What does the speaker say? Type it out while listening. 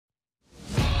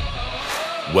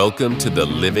Welcome to the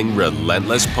Living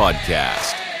Relentless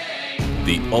podcast,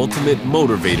 the ultimate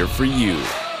motivator for you,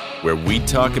 where we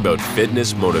talk about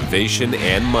fitness, motivation,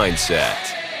 and mindset.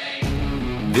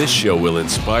 This show will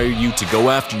inspire you to go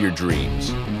after your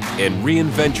dreams and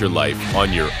reinvent your life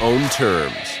on your own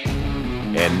terms.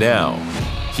 And now,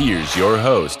 here's your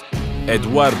host,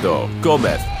 Eduardo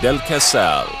Gomez del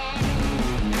Casal.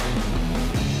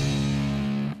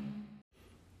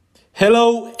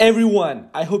 Hello everyone,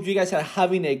 I hope you guys are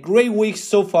having a great week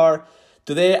so far.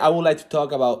 Today I would like to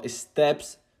talk about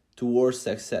steps towards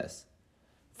success.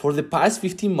 For the past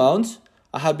 15 months,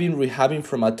 I have been rehabbing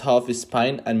from a tough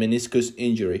spine and meniscus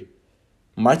injury.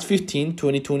 March 15,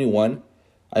 2021,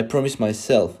 I promised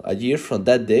myself a year from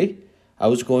that day, I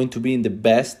was going to be in the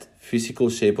best physical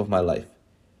shape of my life.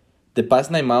 The past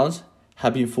 9 months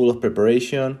have been full of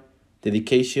preparation,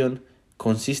 dedication,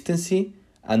 consistency,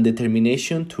 and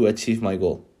determination to achieve my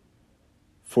goal.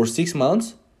 For 6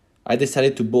 months, I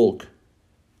decided to bulk.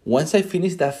 Once I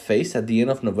finished that phase at the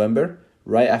end of November,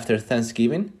 right after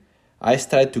Thanksgiving, I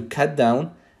started to cut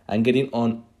down and getting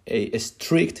on a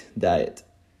strict diet.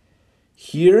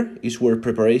 Here is where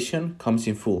preparation comes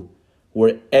in full,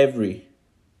 where every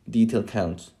detail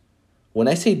counts. When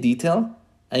I say detail,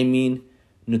 I mean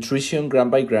nutrition gram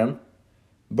by gram,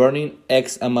 burning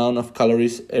X amount of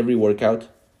calories every workout,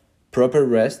 proper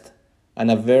rest, and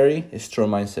a very strong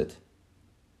mindset.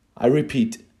 I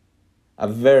repeat, a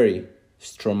very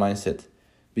strong mindset,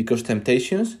 because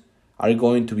temptations are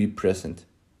going to be present.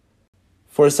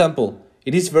 For example,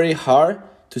 it is very hard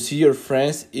to see your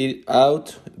friends eat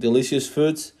out delicious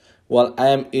foods while I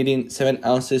am eating 7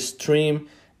 ounces trim,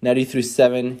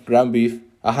 93.7 ground beef,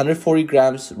 140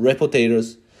 grams red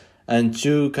potatoes, and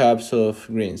 2 cups of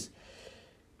greens.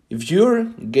 If you're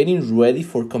getting ready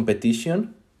for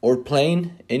competition or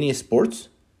playing any sports,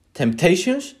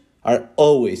 temptations are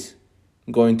always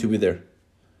going to be there.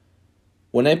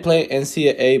 When I play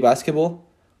NCAA basketball,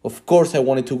 of course I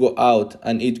wanted to go out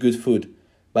and eat good food,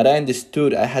 but I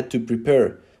understood I had to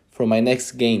prepare for my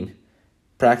next game,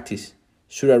 practice,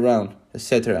 shoot around,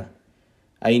 etc.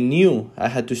 I knew I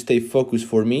had to stay focused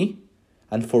for me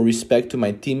and for respect to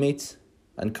my teammates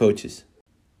and coaches.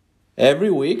 Every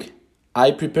week,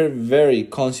 I prepare very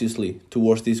consciously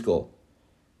towards this goal.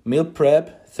 Meal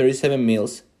prep 37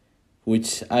 meals,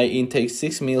 which I intake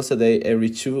 6 meals a day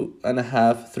every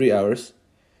 2.5-3 hours.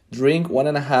 Drink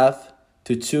 1.5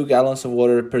 to 2 gallons of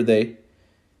water per day.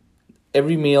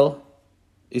 Every meal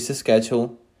is a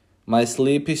schedule. My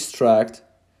sleep is tracked.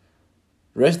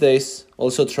 Rest days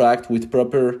also tracked with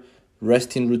proper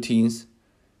resting routines.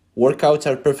 Workouts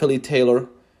are perfectly tailored.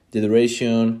 The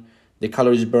duration, the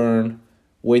calories burned,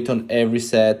 weight on every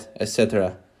set,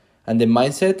 etc. And the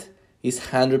mindset is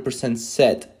 100%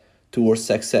 set towards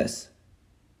success.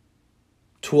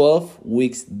 12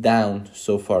 weeks down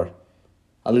so far.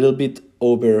 A little bit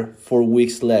over 4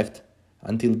 weeks left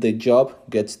until the job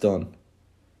gets done.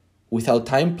 Without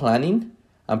time planning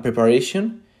and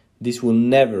preparation, this will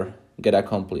never get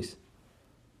accomplished.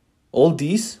 All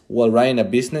this while running a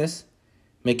business,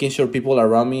 making sure people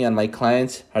around me and my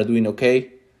clients are doing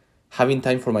okay, having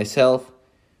time for myself,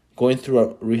 going through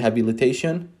a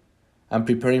rehabilitation, and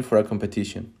preparing for a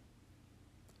competition.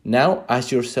 Now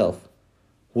ask yourself,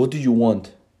 what do you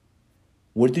want?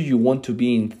 Where do you want to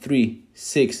be in 3,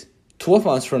 6, 12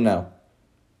 months from now?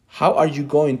 How are you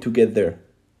going to get there?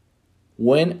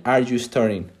 When are you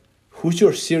starting? Who's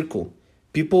your circle?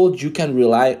 People you can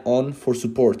rely on for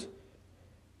support.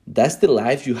 Does the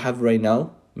life you have right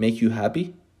now make you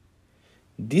happy?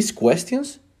 These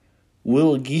questions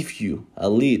will give you a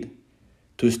lead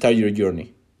to start your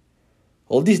journey.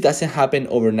 All this doesn't happen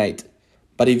overnight,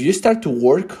 but if you start to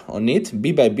work on it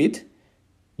bit by bit,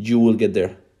 you will get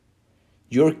there.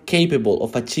 You're capable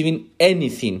of achieving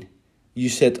anything you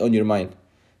set on your mind.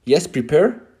 Just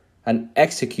prepare and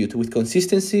execute with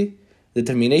consistency,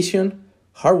 determination,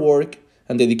 hard work,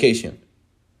 and dedication.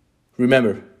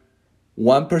 Remember,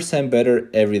 1% better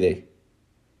every day.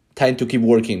 Time to keep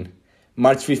working.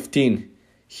 March 15,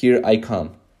 here I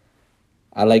come.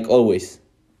 And like always,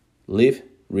 live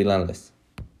relentless.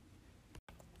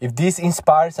 If this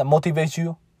inspires and motivates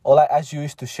you, all I ask you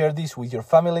is to share this with your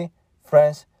family,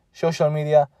 friends, social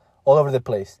media, all over the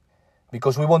place.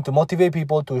 Because we want to motivate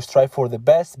people to strive for the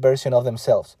best version of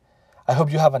themselves. I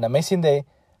hope you have an amazing day,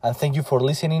 and thank you for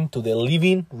listening to the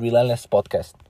Living Relentless podcast.